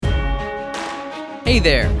Hey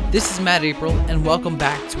there, this is Matt April, and welcome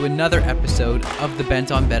back to another episode of the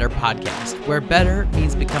Bent on Better podcast, where better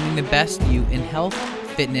means becoming the best you in health,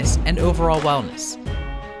 fitness, and overall wellness.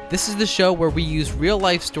 This is the show where we use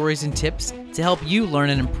real-life stories and tips to help you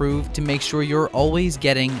learn and improve to make sure you're always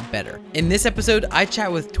getting better. In this episode, I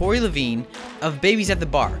chat with Tori Levine of Babies at the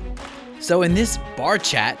Bar. So in this bar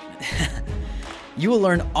chat, you will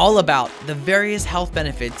learn all about the various health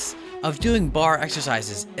benefits of doing bar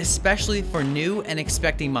exercises, especially for new and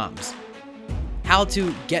expecting moms. How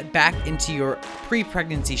to get back into your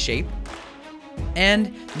pre-pregnancy shape,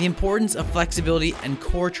 and the importance of flexibility and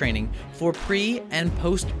core training for pre- and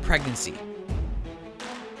post-pregnancy,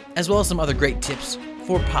 as well as some other great tips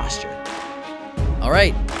for posture. All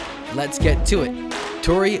right, let's get to it.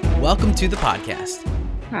 Tori, welcome to the podcast.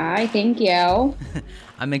 Hi, thank you.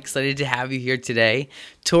 I'm excited to have you here today.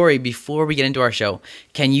 Tori, before we get into our show,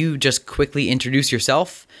 can you just quickly introduce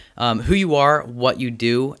yourself, who you are, what you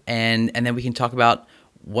do, and then we can talk about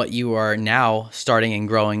what you are now starting and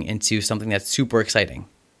growing into something that's super exciting.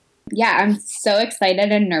 Yeah, I'm so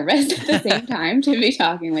excited and nervous at the same time to be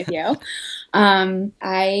talking with you.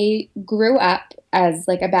 I grew up as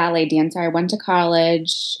like a ballet dancer. I went to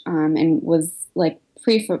college and was like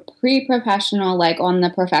pre-professional, like on the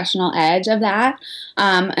professional edge of that,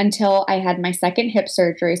 until I had my second hip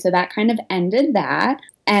surgery. So that kind of ended that.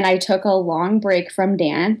 And I took a long break from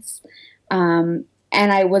dance. And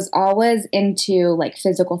I was always into like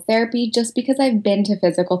physical therapy just because I've been to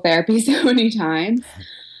physical therapy so many times.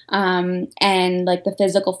 And like the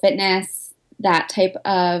physical fitness, that type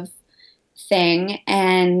of thing.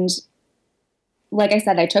 And like I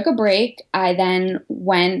said, I took a break. I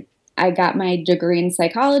got my degree in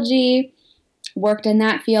psychology, worked in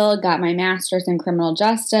that field, got my master's in criminal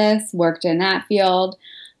justice, worked in that field.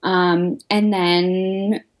 And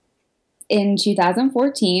then in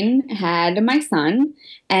 2014, had my son,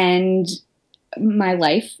 and my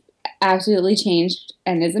life absolutely changed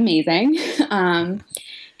and is amazing. And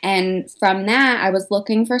from that, I was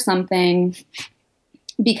looking for something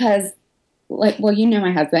because you know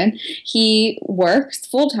my husband, he works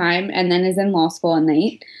full time and then is in law school at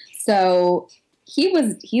night. So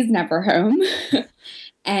he's never home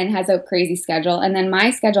and has a crazy schedule. And then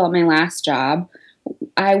my schedule at my last job,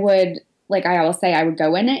 I would go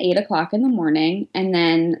in at 8:00 in the morning, and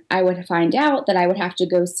then I would find out that I would have to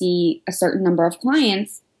go see a certain number of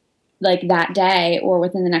clients like that day or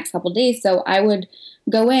within the next couple of days. So I would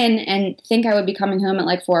go in and think I would be coming home at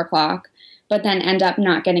like 4:00, but then end up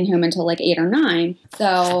not getting home until like 8 or 9.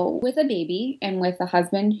 So with a baby and with a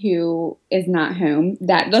husband who is not home,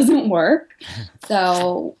 that doesn't work.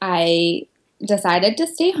 So I decided to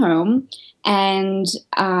stay home, and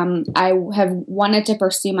I have wanted to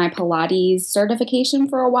pursue my Pilates certification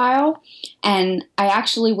for a while. And I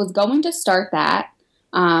actually was going to start that,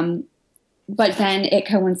 but then it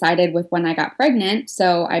coincided with when I got pregnant.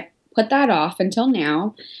 So I put that off until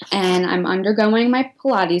now, and I'm undergoing my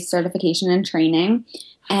Pilates certification and training.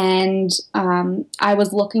 And I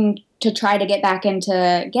was looking to try to get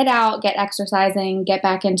exercising, get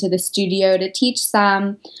back into the studio to teach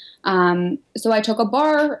some. So I took a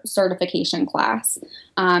bar certification class,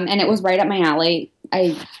 and it was right up my alley.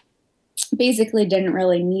 I basically didn't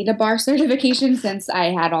really need a bar certification since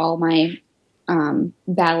I had all my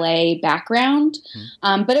ballet background,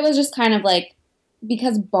 but it was just kind of like,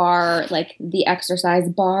 because bar, like the exercise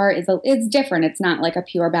bar is different. It's not like a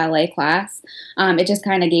pure ballet class. It just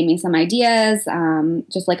kind of gave me some ideas,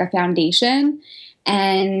 just like a foundation.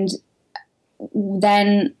 And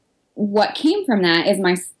then what came from that is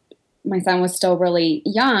my son was still really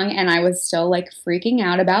young, and I was still like freaking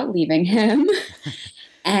out about leaving him.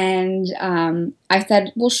 And I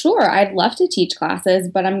said, well, sure, I'd love to teach classes,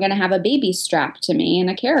 but I'm going to have a baby strapped to me in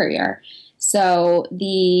a carrier. So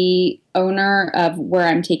the owner of where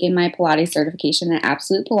I'm taking my Pilates certification at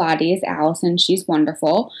Absolute Pilates, Allison, she's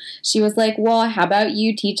wonderful. She was like, well, how about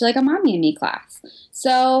you teach like a Mommy and Me class?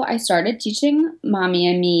 So I started teaching Mommy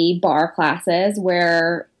and Me bar classes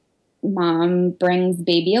where mom brings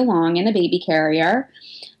baby along in a baby carrier.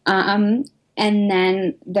 And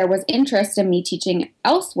then there was interest in me teaching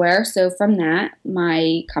elsewhere. So from that,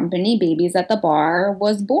 my company, Babies at the Bar,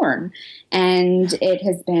 was born. And it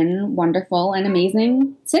has been wonderful and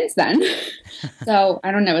amazing since then. So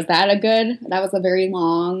I don't know. That was a very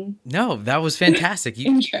long... No, that was fantastic.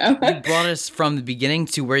 intro. You brought us from the beginning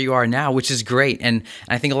to where you are now, which is great. And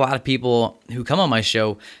I think a lot of people who come on my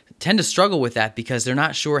show tend to struggle with that because they're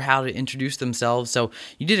not sure how to introduce themselves. So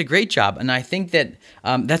you did a great job. And I think that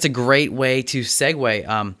that's a great way to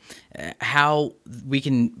segue how we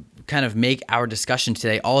can kind of make our discussion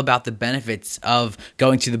today all about the benefits of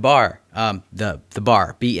going to the bar, the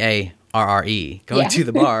bar, BARRE, going to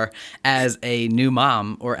the bar as a new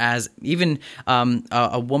mom, or as even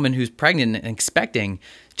a woman who's pregnant and expecting,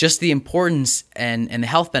 just the importance and the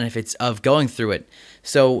health benefits of going through it.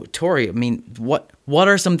 So, Tori, I mean, what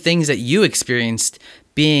are some things that you experienced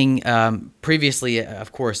being previously,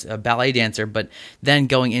 of course, a ballet dancer, but then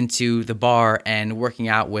going into the bar and working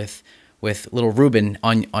out with little Ruben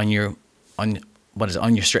on your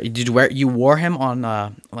strap? Did you wore him on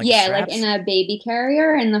like straps? Like in a baby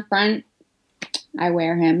carrier in the front. I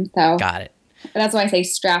wear him, so got it. That's why I say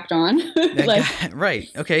strapped on, like right.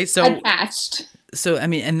 Okay, so attached. So, I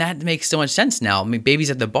mean, and that makes so much sense now. I mean,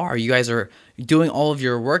 babies at the bar, you guys are doing all of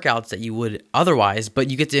your workouts that you would otherwise, but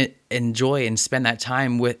you get to enjoy and spend that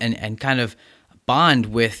time with and kind of bond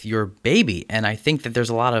with your baby. And I think that there's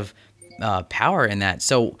a lot of power in that.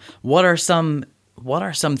 So what are some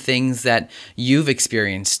things that you've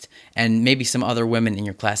experienced, and maybe some other women in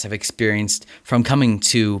your class have experienced, from coming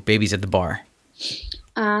to Babies at the Bar?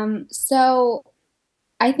 So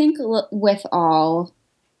I think with all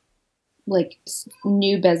like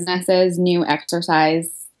new businesses, new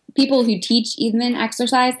exercise, people who teach even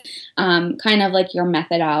exercise, kind of like your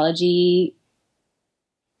methodology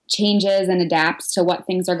changes and adapts to what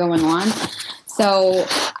things are going on. So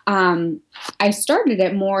I started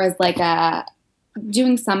it more as like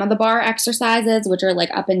doing some of the bar exercises, which are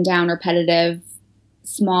like up and down repetitive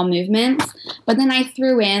small movements. But then I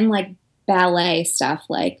threw in like ballet stuff,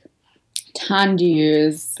 like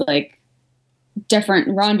tendus, like different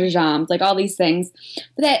rond de jambes, like all these things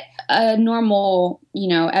that a normal,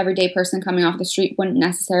 everyday person coming off the street wouldn't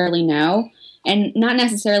necessarily know, and not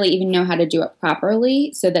necessarily even know how to do it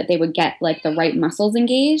properly so that they would get like the right muscles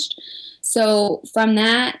engaged. So from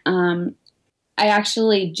that, I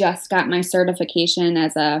actually just got my certification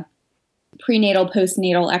as a prenatal,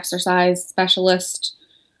 postnatal exercise specialist,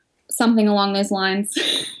 something along those lines.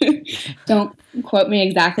 Don't quote me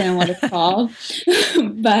exactly on what it's called,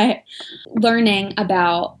 but learning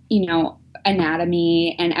about,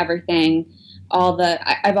 anatomy and everything,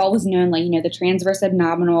 I've always known, like, the transverse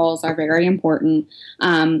abdominals are very important,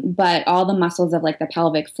 but all the muscles of like the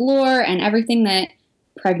pelvic floor and everything that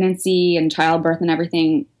pregnancy and childbirth and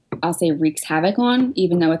everything, I'll say, wreaks havoc on,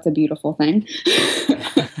 even though it's a beautiful thing.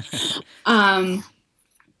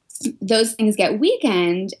 Those things get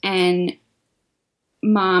weakened, and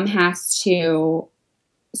mom has to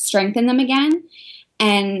strengthen them again.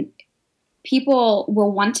 And people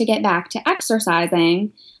will want to get back to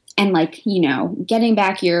exercising and like, getting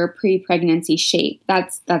back your pre-pregnancy shape.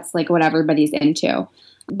 That's like what everybody's into.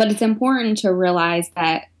 But it's important to realize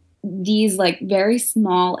that these like very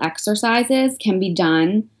small exercises can be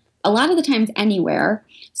done a lot of the times anywhere.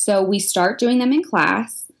 So we start doing them in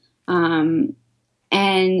class, and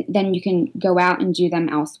then you can go out and do them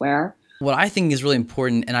elsewhere. What I think is really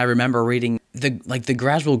important, and I remember reading, the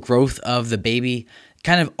gradual growth of the baby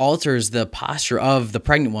kind of alters the posture of the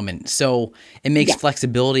pregnant woman. So it makes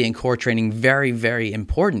flexibility and core training very, very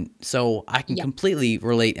important. So I can completely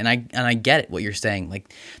relate, and I get it, what you're saying.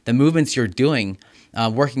 Like the movements you're doing,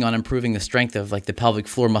 working on improving the strength of like the pelvic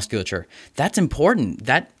floor musculature, that's important.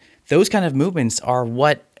 Those kind of movements are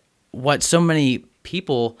what so many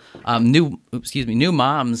people, new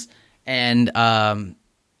moms and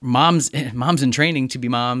moms in training to be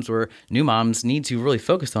moms, or new moms, need to really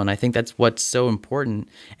focus on. I think that's what's so important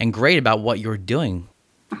and great about what you're doing.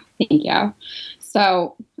 Thank you.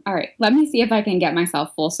 So, all right, let me see if I can get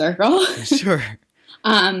myself full circle. Sure.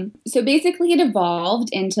 So basically it evolved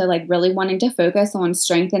into like really wanting to focus on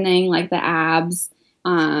strengthening like the abs,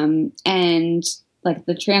 and like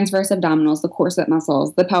the transverse abdominals, the corset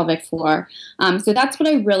muscles, the pelvic floor. So that's what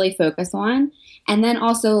I really focus on. And then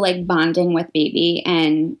also like bonding with baby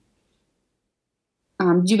and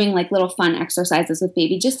doing like little fun exercises with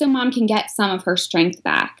baby, just so mom can get some of her strength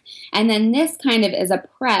back. And then this kind of is a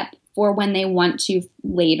prep for when they want to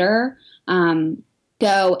later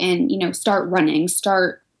go and, start running,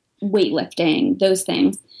 start weightlifting, those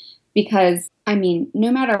things. Because, I mean,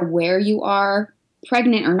 no matter where you are,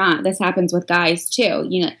 pregnant or not, this happens with guys too.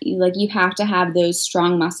 You have to have those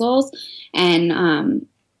strong muscles and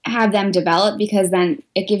have them develop, because then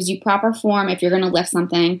it gives you proper form if you're going to lift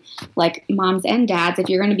something. Like moms and dads, if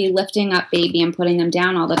you're going to be lifting up baby and putting them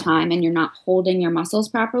down all the time and you're not holding your muscles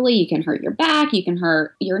properly, you can hurt your back, you can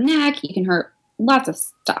hurt your neck, you can hurt lots of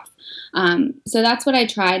stuff. So that's what I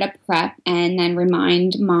try to prep and then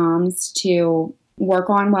remind moms to work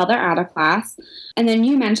on while they're out of class. And then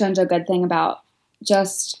you mentioned a good thing about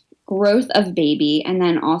just growth of baby, and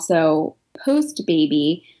then also post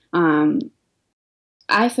baby.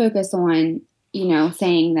 I focus on,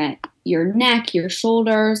 saying that your neck, your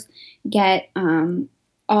shoulders get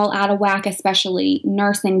all out of whack, especially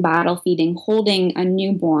nursing, bottle feeding, holding a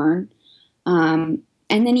newborn. And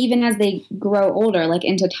then even as they grow older, like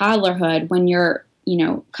into toddlerhood, when you're,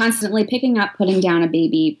 constantly picking up, putting down a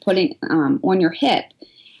baby, putting on your hip,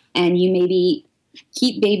 and you maybe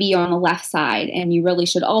keep baby on the left side and you really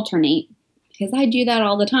should alternate, because I do that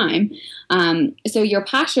all the time. So your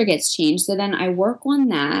posture gets changed. So then I work on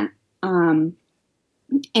that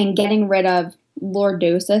and getting rid of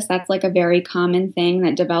lordosis. That's like a very common thing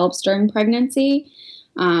that develops during pregnancy.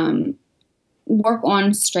 Work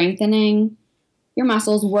on strengthening your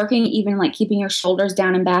muscles, working even like keeping your shoulders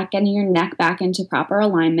down and back, getting your neck back into proper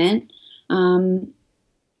alignment.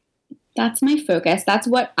 That's my focus. That's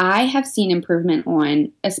what I have seen improvement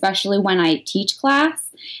on, especially when I teach class.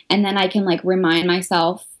 And then I can like remind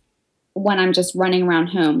myself when I'm just running around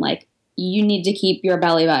home, like, you need to keep your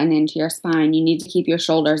belly button into your spine. You need to keep your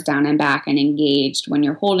shoulders down and back and engaged when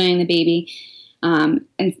you're holding the baby. And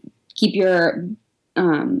keep your,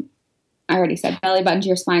 I already said belly button to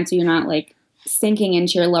your spine, so you're not like sinking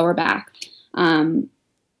into your lower back.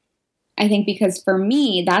 I think because for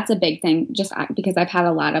me, that's a big thing, just because I've had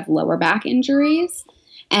a lot of lower back injuries.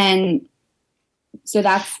 And so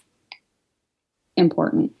that's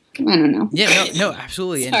important. I don't know. Yeah, no,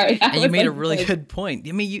 absolutely. Sorry, and you made a really good point.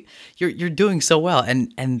 I mean, you're doing so well.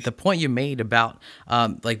 And the point you made about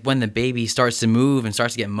like when the baby starts to move and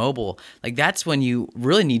starts to get mobile, like that's when you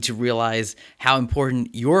really need to realize how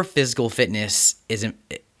important your physical fitness is.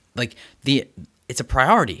 Like it's a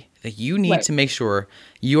priority. Like you need to make sure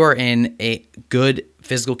you are in a good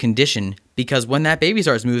physical condition, because when that baby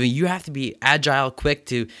starts moving, you have to be agile, quick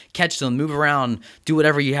to catch them, move around, do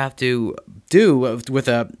whatever you have to do with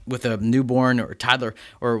a newborn or toddler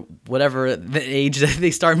or whatever the age that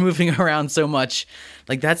they start moving around so much.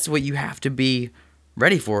 Like that's what you have to be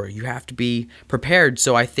ready for. You have to be prepared.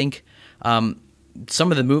 So I think some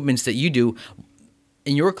of the movements that you do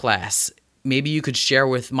in your class, maybe you could share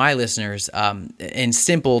with my listeners in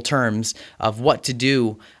simple terms of what to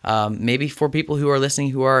do, maybe for people who are listening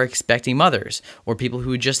who are expecting mothers or people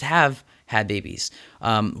who just have had babies.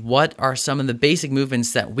 What are some of the basic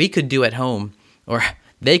movements that we could do at home, or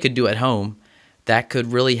they could do at home, that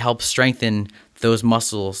could really help strengthen those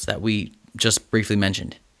muscles that we just briefly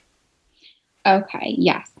mentioned? Okay.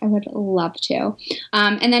 Yes, I would love to.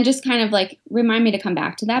 And then just kind of like remind me to come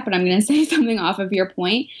back to that, but I'm going to say something off of your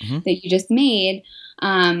point that you just made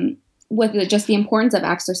with just the importance of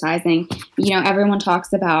exercising. Everyone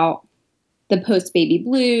talks about the post-baby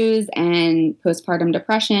blues and postpartum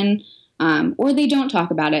depression, or they don't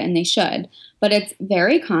talk about it, and they should, but it's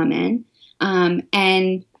very common.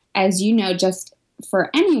 And as you know, just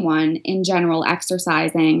for anyone in general,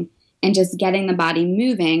 exercising and just getting the body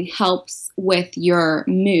moving helps with your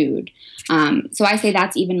mood. So I say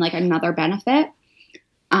that's even like another benefit.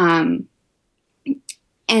 And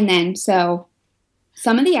then, so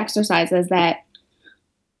some of the exercises that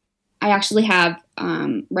I actually have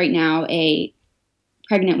right now, a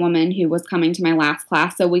pregnant woman who was coming to my last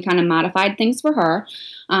class. So we kind of modified things for her.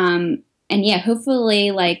 And yeah, hopefully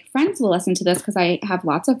like friends will listen to this, because I have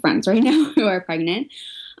lots of friends right now who are pregnant.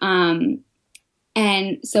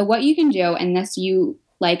 And so what you can do, and this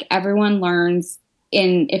everyone learns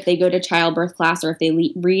if they go to childbirth class, or if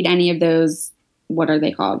they read any of those, what are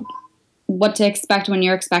they called? What to expect when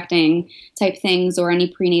you're expecting type things, or any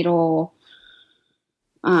prenatal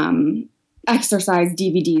exercise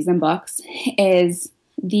DVDs and books, is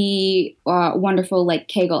the wonderful like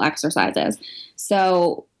Kegel exercises.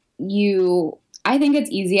 So I think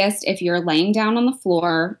it's easiest if you're laying down on the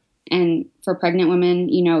floor. And for pregnant women,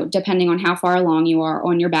 depending on how far along you are,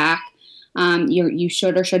 on your back, you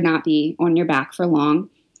should or should not be on your back for long.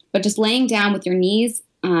 But just laying down with your knees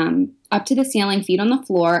up to the ceiling, feet on the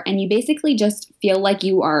floor, and you basically just feel like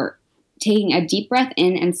you are taking a deep breath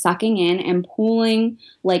in and sucking in and pulling,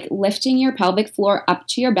 like lifting your pelvic floor up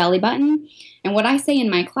to your belly button. And what I say in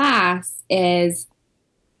my class is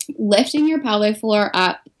lifting your pelvic floor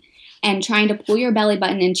up and trying to pull your belly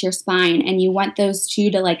button into your spine. And you want those two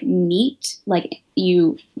to like meet, like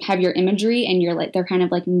you have your imagery and you're like, they're kind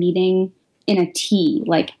of like meeting in a T,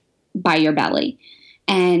 like by your belly.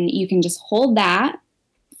 And you can just hold that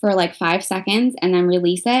for like 5 seconds and then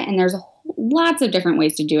release it. And there's lots of different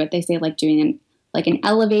ways to do it. They say like doing an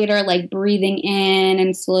elevator, like breathing in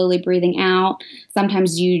and slowly breathing out.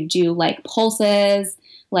 Sometimes you do like pulses,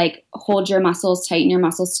 like hold your muscles, tighten your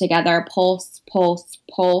muscles together, pulse, pulse,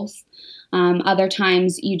 pulse. Other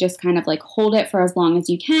times you just kind of like hold it for as long as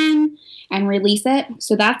you can and release it.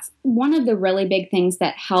 So that's one of the really big things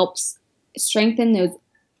that helps strengthen those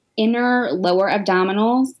inner lower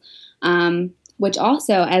abdominals, which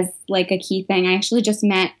also as like a key thing, I actually just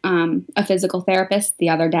met a physical therapist the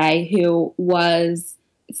other day who was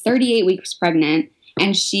 38 weeks pregnant,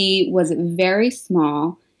 and she was very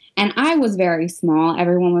small, and I was very small.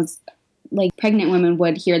 Everyone was like, pregnant women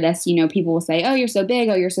would hear this, people will say, oh, you're so big,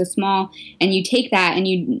 oh, you're so small. And you take that and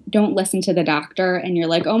you don't listen to the doctor and you're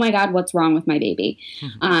like, oh my God, what's wrong with my baby?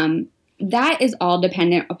 That is all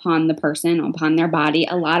dependent upon the person, upon their body.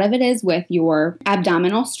 A lot of it is with your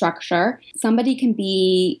abdominal structure. Somebody can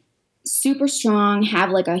be super strong,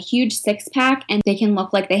 have like a huge six pack, and they can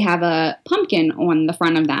look like they have a pumpkin on the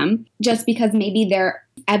front of them just because maybe their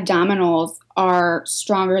abdominals are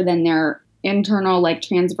stronger than their internal like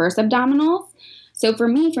transverse abdominals. So for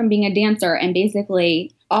me, from being a dancer and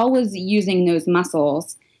basically always using those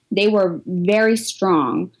muscles, they were very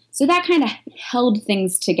strong. So that kind of held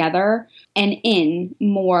things together and in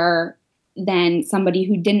more than somebody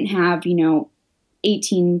who didn't have,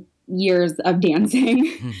 18 years of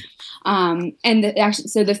dancing.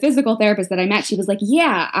 So the physical therapist that I met, she was like,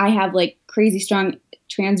 yeah, I have like crazy strong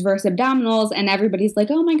transverse abdominals, and everybody's like,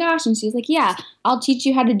 oh my gosh. And she's like, yeah, I'll teach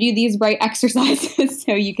you how to do these right exercises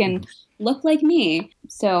so you can look like me.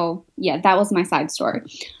 So yeah, that was my side story.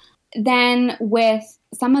 Then with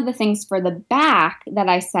some of the things for the back that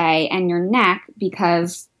I say and your neck,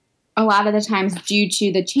 because a lot of the times due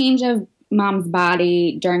to the change of mom's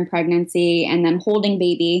body during pregnancy and then holding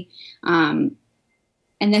baby, and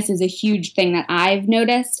this is a huge thing that I've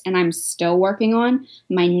noticed and I'm still working on,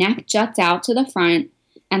 my neck juts out to the front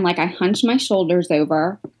and like I hunch my shoulders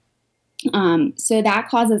over. So that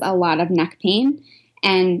causes a lot of neck pain,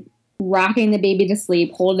 and rocking the baby to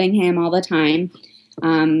sleep, holding him all the time,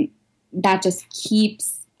 that just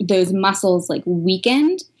keeps those muscles like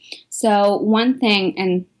weakened. So one thing,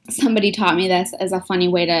 and somebody taught me this as a funny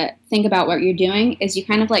way to think about what you're doing, is you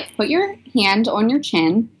kind of like put your hand on your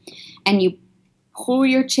chin and you pull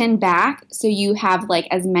your chin back so you have like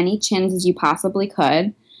as many chins as you possibly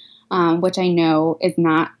could, which I know is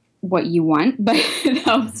not what you want, but it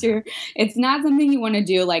helps it's not something you want to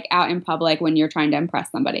do like out in public when you're trying to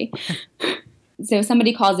impress somebody. So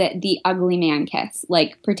somebody calls it the ugly man kiss.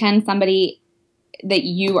 Like pretend somebody that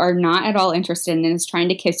you are not at all interested in is trying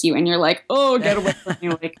to kiss you and you're like, oh, get away from me.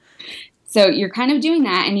 Like, so you're kind of doing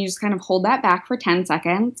that and you just kind of hold that back for 10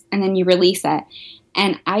 seconds and then you release it.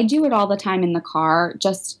 And I do it all the time in the car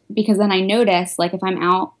just because then I notice, like if I'm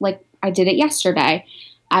out, like I did it yesterday,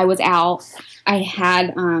 I was out, I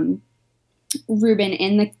had Ruben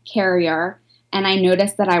in the carrier and I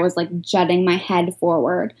noticed that I was like jutting my head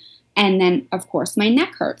forward. And then, of course, my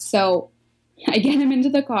neck hurts. So I get him into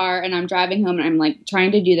the car and I'm driving home and I'm like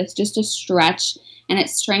trying to do this just to stretch. And it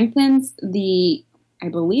strengthens the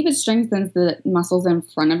muscles in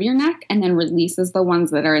front of your neck and then releases the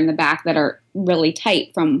ones that are in the back that are really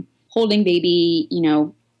tight from holding baby,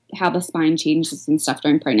 how the spine changes and stuff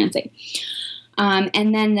during pregnancy.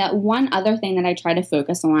 And then the one other thing that I try to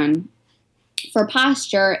focus on for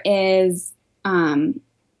posture is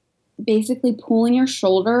basically pulling your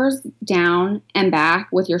shoulders down and back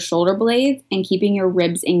with your shoulder blades and keeping your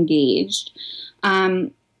ribs engaged.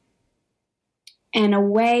 And a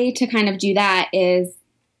way to kind of do that is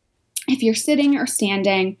if you're sitting or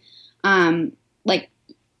standing, like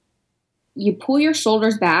you pull your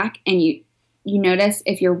shoulders back and you notice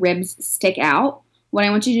if your ribs stick out. What I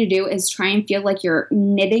want you to do is try and feel like you're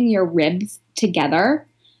knitting your ribs together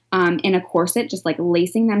in a corset, just like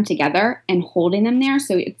lacing them together and holding them there.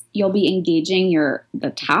 So you'll be engaging the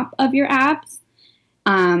top of your abs.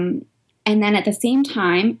 And then at the same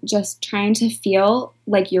time, just trying to feel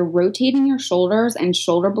like you're rotating your shoulders and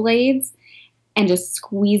shoulder blades and just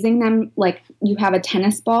squeezing them like you have a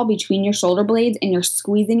tennis ball between your shoulder blades and you're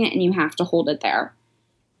squeezing it and you have to hold it there.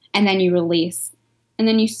 And then you release. And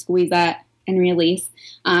then you squeeze it and release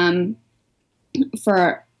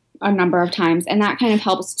for a number of times. And that kind of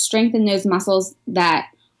helps strengthen those muscles that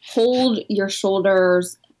hold your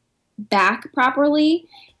shoulders back properly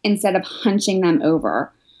instead of hunching them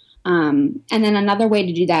over. And then another way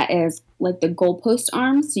to do that is like the goalpost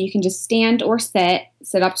arms. So you can just stand or sit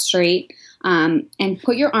up straight, and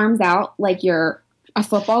put your arms out like you're a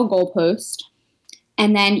football goalpost.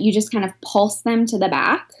 And then you just kind of pulse them to the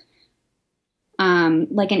back,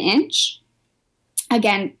 like an inch.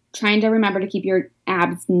 Again, trying to remember to keep your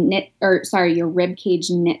abs your rib cage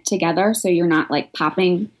knit together. So you're not like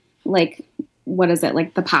popping, like, what is it?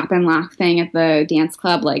 Like the pop and lock thing at the dance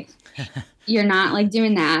club. Like you're not like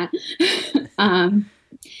doing that.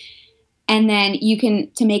 And then you can,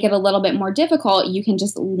 to make it a little bit more difficult, you can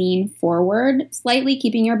just lean forward slightly,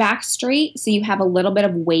 keeping your back straight. So you have a little bit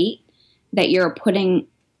of weight that you're putting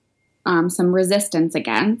some resistance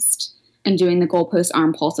against, and doing the goalpost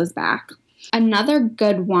arm pulses back. Another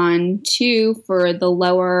good one, too, for the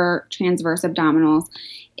lower transverse abdominals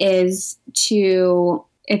is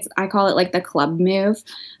I call it like the club move,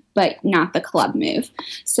 but not the club move.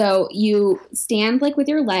 So you stand like with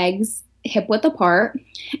your legs hip width apart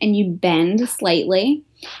and you bend slightly.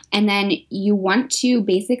 And then you want to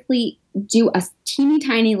basically do a teeny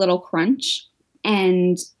tiny little crunch.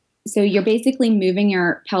 And so you're basically moving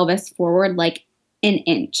your pelvis forward like an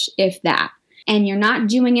inch, if that. And you're not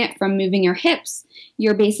doing it from moving your hips.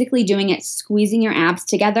 You're basically doing it squeezing your abs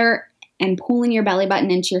together and pulling your belly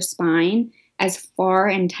button into your spine as far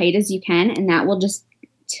and tight as you can. And that will just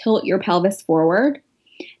tilt your pelvis forward.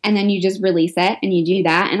 And then you just release it and you do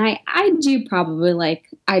that. And I do probably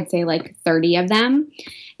I'd say 30 of them.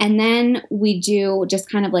 And then we do just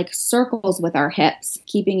kind of like circles with our hips,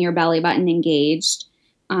 keeping your belly button engaged.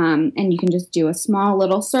 And you can just do a small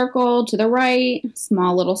little circle to the right,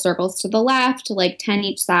 small little circles to the left, like 10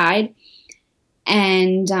 each side.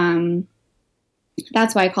 And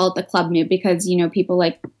that's why I call it the club move, because, people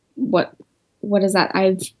like, what is that?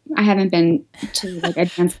 I haven't been to like a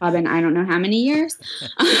dance club in I don't know how many years.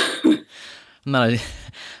 I'm not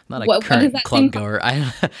a current club goer.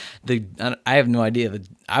 I have no idea.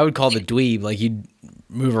 I would call the dweeb, like you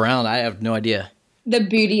move around. I have no idea. The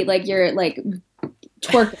booty, like you're like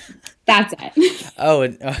twerking. That's it. Oh,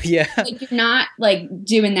 yeah. Like you're not like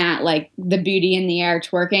doing that, like the booty in the air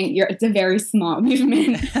twerking. It's a very small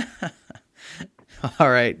movement.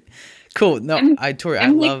 All right. Cool. No, Tori, I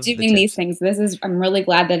love doing these things. I'm really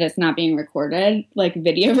glad that it's not being recorded, like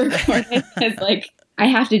video recorded, because like I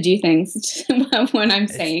have to do things when I'm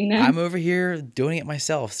saying them. I'm over here doing it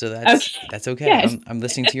myself, so that's okay. Yeah. I'm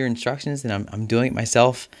listening to your instructions and I'm doing it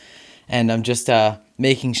myself, and I'm just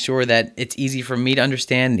making sure that it's easy for me to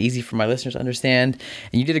understand and easy for my listeners to understand.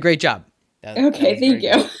 And you did a great job. Okay, thank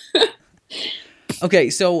you. Okay,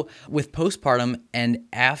 so with postpartum and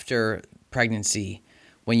after pregnancy,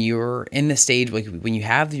 when you're in the stage, like when you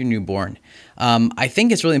have your newborn, I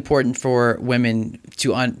think it's really important for women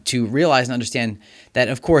to realize and understand that,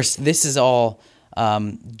 of course, this is all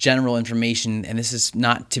general information, and this is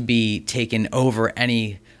not to be taken over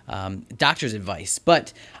any doctor's advice.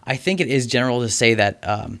 But I think it is general to say that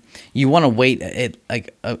you want to wait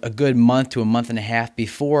like a good month to a month and a half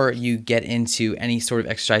before you get into any sort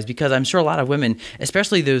of exercise, because I'm sure a lot of women,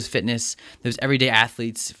 especially those everyday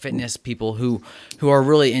athletes, fitness people who are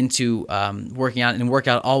really into working out and work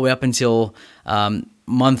out all the way up until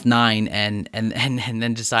month 9 and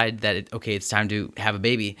then decide that it's time to have a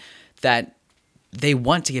baby, that they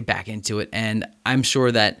want to get back into it. And I'm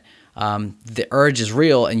sure that the urge is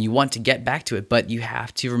real and you want to get back to it, but you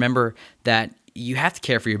have to remember that you have to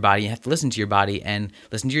care for your body. You have to listen to your body and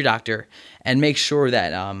listen to your doctor and make sure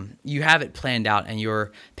that you have it planned out and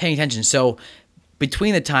you're paying attention. So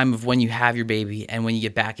between the time of when you have your baby and when you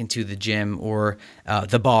get back into the gym or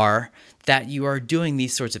the bar, that you are doing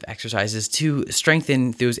these sorts of exercises to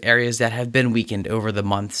strengthen those areas that have been weakened over the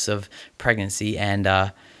months of pregnancy,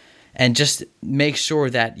 and just make sure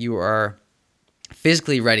that you are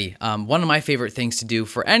physically ready. One of my favorite things to do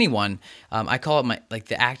for anyone, I call it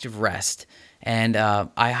the active rest. And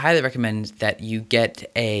I highly recommend that you get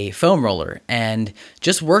a foam roller and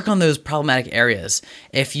just work on those problematic areas.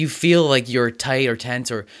 If you feel like you're tight or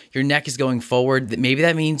tense or your neck is going forward, maybe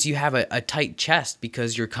that means you have a tight chest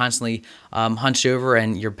because you're constantly hunched over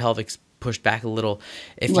and your pelvis pushed back a little.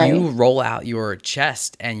 If you roll out your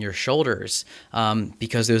chest and your shoulders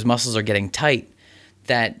because those muscles are getting tight,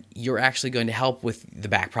 that you're actually going to help with the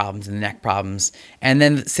back problems and the neck problems. And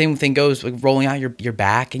then the same thing goes with rolling out your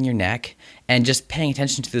back and your neck and just paying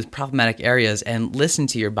attention to those problematic areas and listen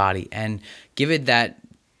to your body and give it that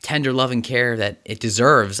tender love and care that it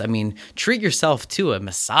deserves. I mean, treat yourself to a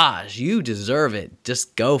massage. You deserve it.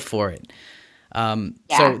 Just go for it. So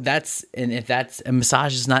if a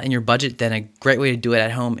massage is not in your budget, then a great way to do it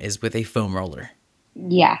at home is with a foam roller.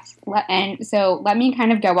 Yes. And so let me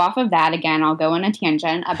kind of go off of that again. I'll go on a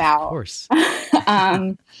tangent about, of course.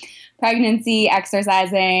 Pregnancy,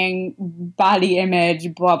 exercising, body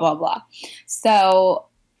image, blah, blah, blah. So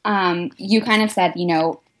you kind of said,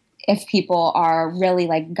 if people are really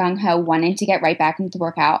like gung-ho wanting to get right back into the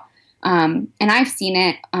workout, and I've seen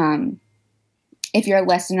it, if your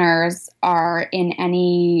listeners are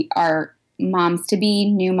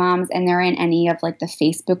moms-to-be, new moms, and they're in any of like the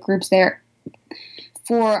Facebook groups there,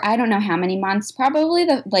 for I don't know how many months, probably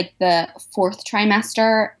the fourth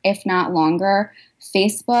trimester, if not longer,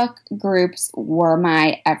 Facebook groups were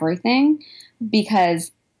my everything,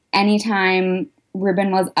 because anytime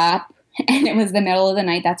Ruben was up, and it was the middle of the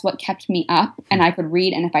night. That's what kept me up, and I could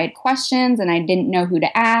read. And if I had questions and I didn't know who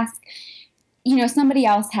to ask, somebody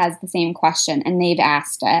else has the same question and they've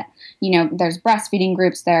asked it. There's breastfeeding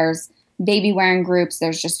groups, there's baby wearing groups,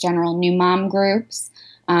 there's just general new mom groups.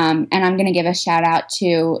 And I'm going to give a shout out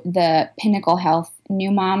to the Pinnacle Health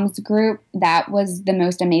New Moms group. That was the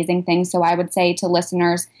most amazing thing. So I would say to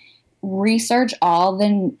listeners, research all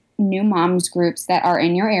the new moms groups that are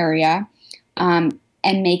in your area, and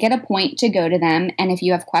make it a point to go to them. And if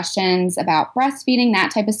you have questions about breastfeeding,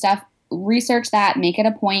 that type of stuff, research that, make it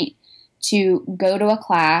a point to go to a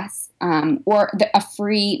class or a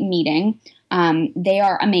free meeting. They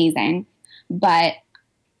are amazing. But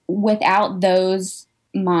without those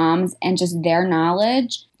moms and just their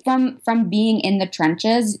knowledge from being in the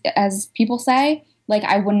trenches, as people say, like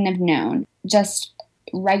I wouldn't have known. Just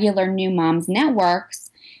regular new moms networks,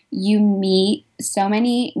 you meet so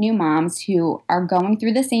many new moms who are going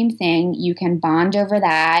through the same thing. You can bond over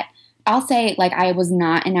that. I'll say, like, I was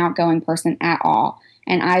not an outgoing person at all.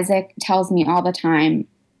 And Isaac tells me all the time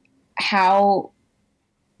how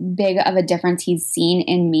big of a difference he's seen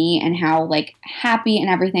in me and how, like, happy and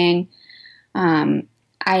everything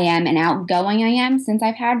I am and outgoing I am since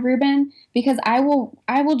I've had Ruben, because I will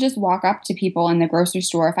just walk up to people in the grocery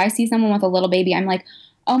store. If I see someone with a little baby, I'm like,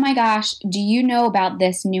 oh my gosh, do you know about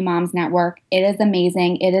this New Moms Network? It is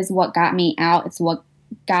amazing. It is what got me out. It's what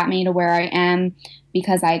got me to where I am,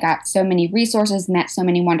 because I got so many resources, met so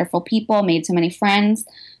many wonderful people, made so many friends.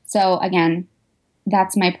 So again,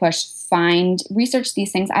 that's my push. Research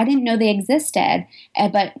these things. I didn't know they existed,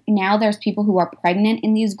 but now there's people who are pregnant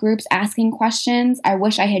in these groups asking questions. I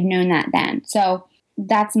wish I had known that then. So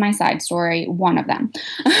that's my side story, one of them.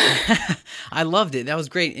 I loved it. That was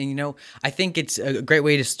great. And, I think it's a great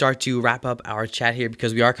way to start to wrap up our chat here,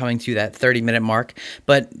 because we are coming to that 30-minute mark.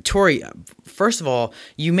 But Tori, first of all,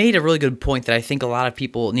 you made a really good point that I think a lot of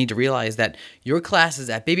people need to realize, that your classes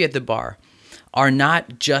at Baby at the Bar are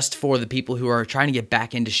not just for the people who are trying to get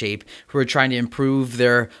back into shape, who are trying to improve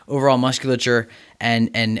their overall musculature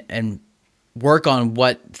and work on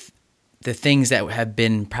the things that have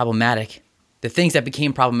been problematic, the things that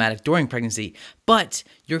became problematic during pregnancy. But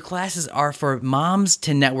your classes are for moms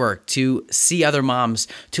to network, to see other moms,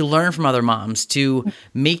 to learn from other moms, to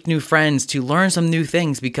make new friends, to learn some new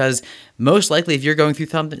things, because most likely if you're going through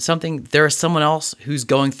something, there is someone else who's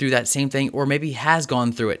going through that same thing, or maybe has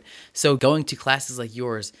gone through it. So going to classes like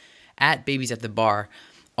yours at Babies at the Bar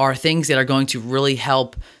are things that are going to really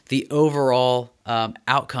help the overall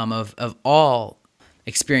outcome of all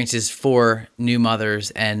experiences for new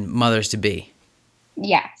mothers and mothers to be.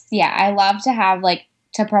 Yes. Yeah. I love to have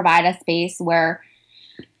to provide a space where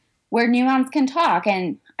new moms can talk.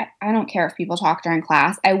 And I don't care if people talk during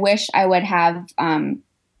class. I wish I would have,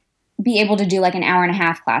 be able to do an hour and a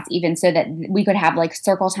half class, even, so that we could have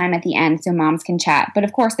circle time at the end so moms can chat. But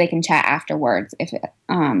of course they can chat afterwards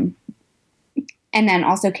and then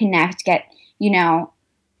also connect, get,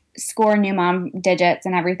 score new mom digits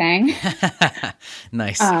and everything.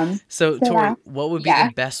 Nice. So Tori, what would be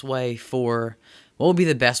the best way for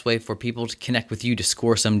people to connect with you to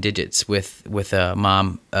score some digits with a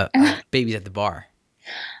mom, Babies at the Bar?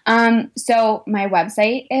 So my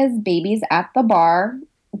website is babiesatthebar,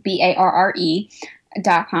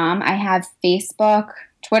 BARRE.com. I have Facebook,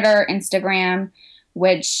 Twitter, Instagram,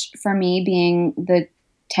 which for me, being the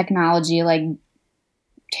technology,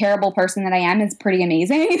 terrible person that I am, is pretty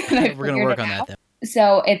amazing. We're going to work on that then.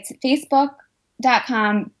 So it's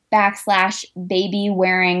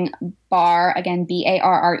facebook.com/babywearingbar, again,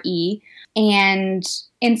 BARRE, and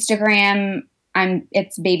Instagram,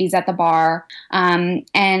 it's Babies at the Bar.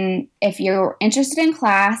 And if you're interested in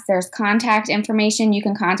class, there's contact information. You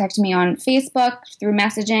can contact me on Facebook through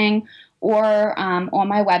messaging, or on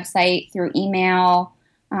my website through email.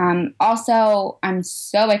 Also, I'm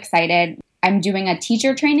so excited. I'm doing a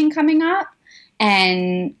teacher training coming up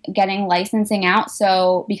and getting licensing out.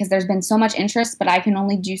 So, because there's been so much interest, but I can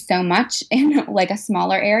only do so much in a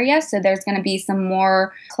smaller area. So there's going to be some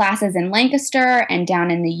more classes in Lancaster and down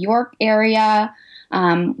in the York area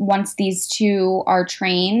once these two are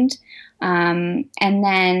trained. And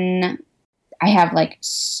then I have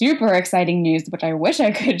super exciting news, which I wish I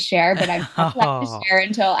could share, but I'm not allowed to share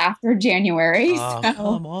until after January. Oh, so.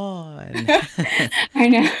 Come on. I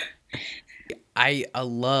know. I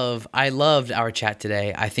loved our chat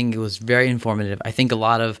today. I think it was very informative. I think a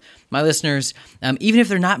lot of my listeners, even if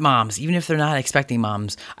they're not moms, even if they're not expecting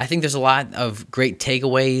moms, I think there's a lot of great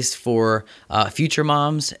takeaways for future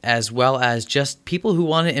moms, as well as just people who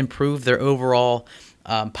want to improve their overall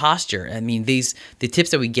posture. I mean, the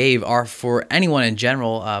tips that we gave are for anyone in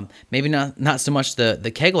general. Maybe not so much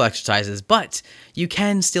the Kegel exercises, but you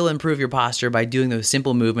can still improve your posture by doing those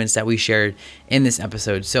simple movements that we shared in this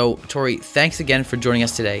episode. So, Tori, thanks again for joining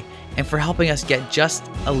us today and for helping us get just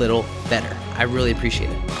a little better. I really appreciate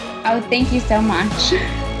it. Oh, thank you so much.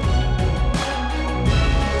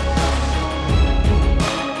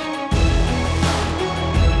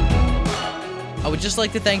 I would just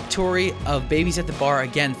like to thank Tori of Babies at the Bar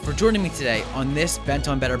again for joining me today on this Bent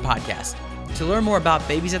on Better podcast. To learn more about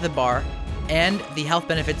Babies at the Bar and the health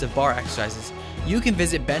benefits of bar exercises, you can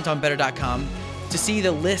visit bentonbetter.com to see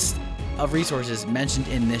the list of resources mentioned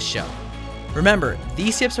in this show. Remember,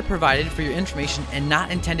 these tips are provided for your information and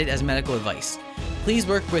not intended as medical advice. Please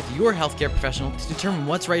work with your healthcare professional to determine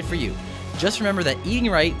what's right for you. Just remember that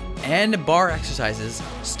eating right and bar exercises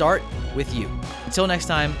start with you. Until next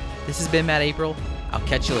time, this has been Matt April. I'll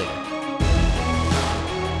catch you later.